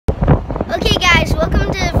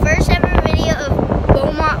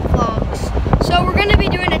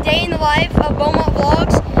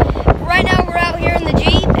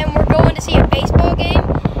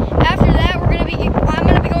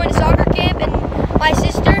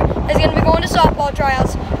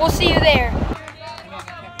we'll see you there.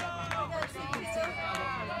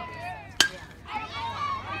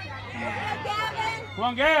 Come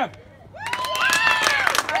on, Gab.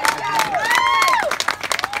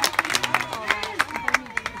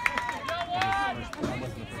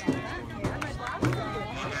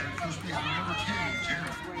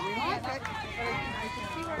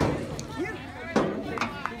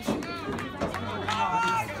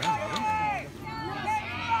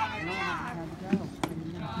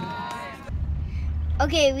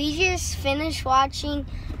 Okay, we just finished watching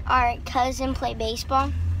our cousin play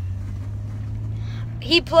baseball.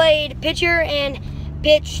 He played pitcher and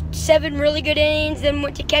pitched 7 really good innings, then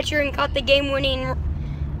went to catcher and caught the game-winning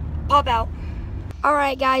pop out. All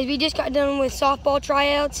right, guys, we just got done with softball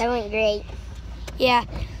tryouts. That went great. Yeah,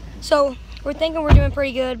 so we're thinking we're doing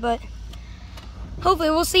pretty good, but hopefully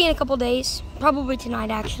we'll see you in a couple days. Probably tonight,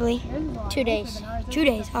 actually. 2 days. 2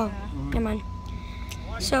 days. Oh, never mind.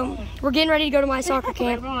 So we're getting ready to go to my soccer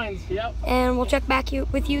camp, and we'll check back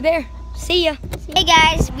with you there. See ya. Hey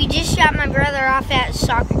guys, we just dropped my brother off at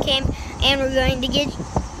soccer camp, and we're going to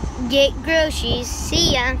get groceries.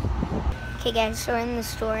 See ya. Okay guys, so we're in the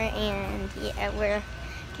store, and yeah, we're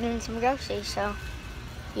getting some groceries. So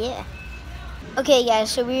yeah. Okay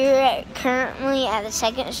guys, so we're currently at the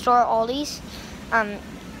second store, Aldi's,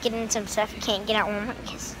 getting some stuff we can't get at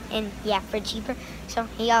Walmart, and yeah, for cheaper. So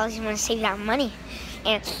you always want to save that money.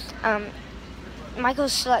 And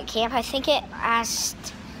Michael's still at camp. I think it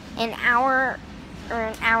lasts an hour or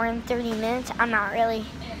an hour and 30 minutes. I'm not really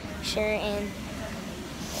sure. And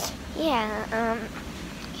yeah,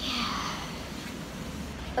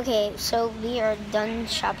 okay, so we are done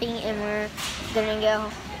shopping, and we're gonna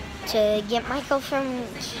go to get Michael from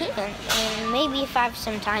camp, and maybe if I have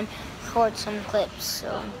some time, record some clips.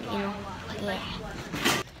 So you know, yeah.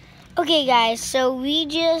 Okay guys, so we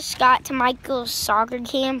just got to Michael's soccer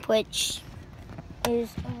camp, which is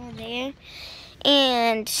over there.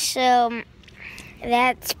 And so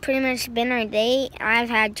that's pretty much been our day. I've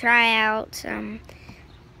had tryouts.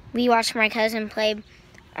 We watched my cousin play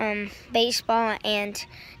baseball, and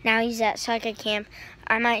now he's at soccer camp.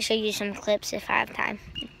 I might show you some clips if I have time.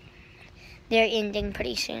 They're ending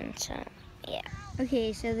pretty soon, so yeah.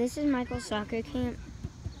 Okay, so this is Michael's soccer camp.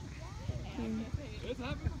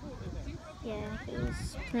 Yeah, he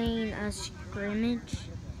was playing a scrimmage,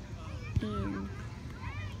 and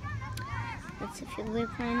that's the field they're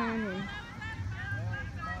playing on.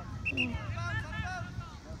 And yeah.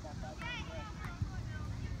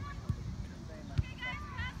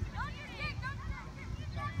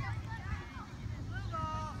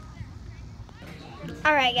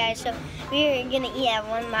 Alright guys, so we're gonna eat at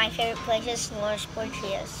one of my favorite places, Los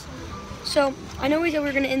Portillas. So I know we said we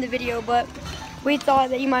were gonna end the video, but we thought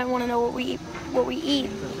that you might want to know what we eat.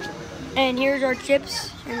 And here's our chips.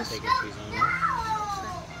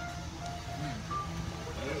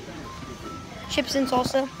 Chips and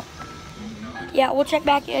salsa. Yeah, we'll check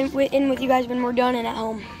back in with you guys when we're done and at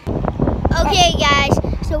home. Okay guys,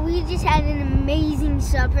 so we just had an amazing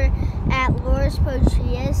supper at Los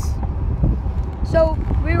Portillas. So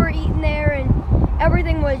we were eating there, and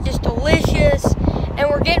everything was just delicious, and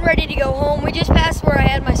we're getting ready to go home. We just passed where I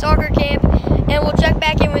had my soccer camp, and we'll check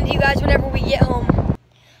back in with you guys whenever we get home.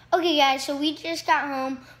 Okay guys, so we just got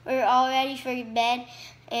home. We're all ready for bed,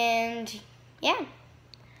 and yeah.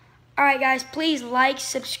 Alright guys, please like,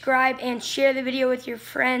 subscribe, and share the video with your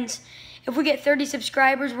friends. If we get 30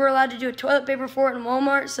 subscribers, we're allowed to do a toilet paper fort in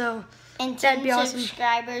Walmart, so and 10 that'd be awesome.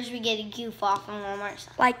 subscribers, we get a goof off in Walmart.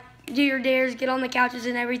 So. Like, do your dares, get on the couches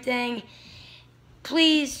and everything.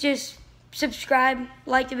 Please just subscribe,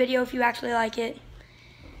 like the video if you actually like it.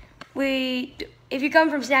 If you come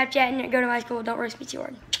from Snapchat and go to my school, don't roast me too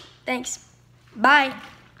hard. Thanks. Bye.